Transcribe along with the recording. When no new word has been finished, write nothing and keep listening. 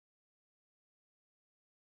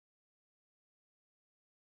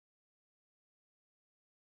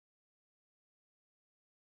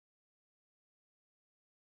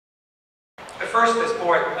first is,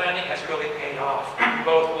 boy, planning has really paid off,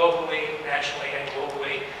 both locally, nationally, and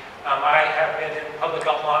globally. I have been in public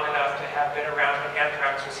health long enough to have been around when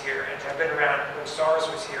anthrax was here, and to have been around when SARS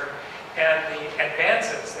was here. And the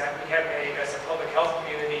advances that we have made as a public health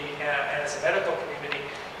community and as a medical community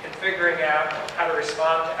in figuring out how to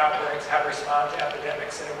respond to outbreaks, how to respond to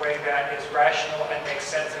epidemics in a way that is rational and makes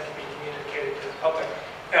sense and can be communicated to the public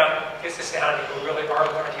is astounding. We really are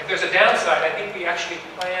learning. If there's a downside, I think we actually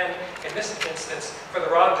planned, in this instance, for the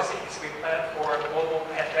wrong disease. We planned for a global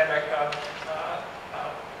pandemic of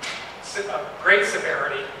great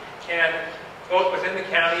severity, and both within the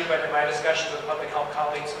county, but in my discussions with public health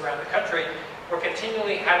colleagues around the country, we're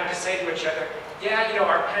continually having to say to each other, yeah, you know,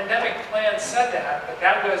 our pandemic plan said that, but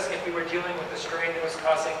that was if we were dealing with a strain that was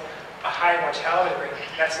causing a high mortality rate.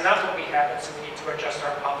 That's not what we have, and so we need to adjust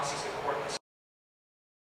our policies accordingly.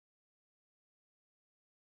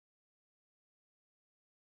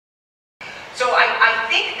 So I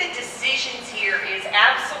think the decisions here is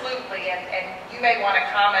absolutely, and you may want to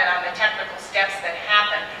comment on the technical steps that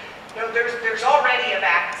happen. You know, there's already a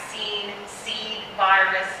vaccine seed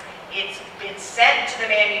virus. It's been sent to the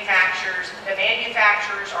manufacturers. The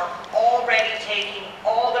manufacturers are already taking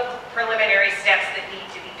all the preliminary steps that need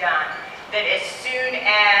to be done. That as soon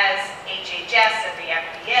as HHS and the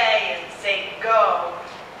FDA and say go,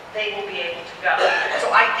 they will be able to go.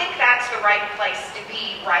 So I think that's the right place to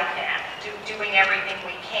be right now, doing everything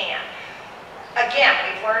we can. Again,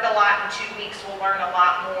 we've learned a lot in 2 weeks. We'll learn a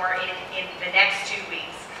lot more in the next 2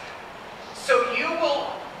 weeks. So you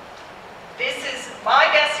will, this is, my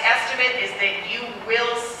best estimate is that you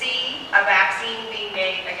will see a vaccine being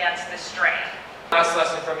made against this strain. Last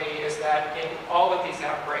lesson for me is that in all of these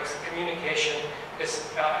outbreaks, communication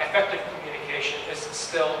is, effective communication is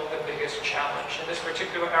still the biggest challenge. In this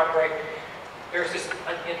particular outbreak, there's this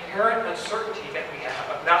inherent uncertainty that we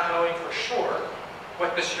have of not knowing for sure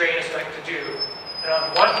what the strain is going to do. And on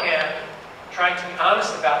one hand, trying to be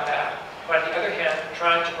honest about that, but on the other hand,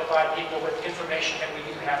 trying to provide people with information that we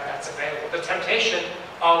do have that's available. The temptation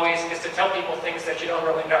always is to tell people things that you don't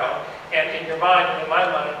really know. And in your mind, and in my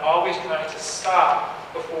mind, always trying to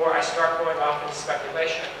stop before I start going off into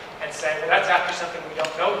speculation and saying, well, that's after something we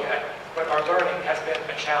don't know yet, but our learning has been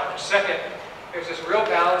a challenge. Second, there's this real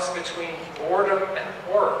balance between boredom and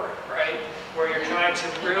horror, right? Where you're trying to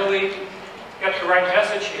really get the right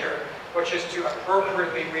message here, which is to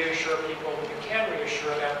appropriately reassure people when you can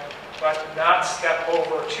reassure them, but not step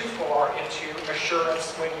over too far into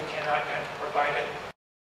assurance when you cannot provide it.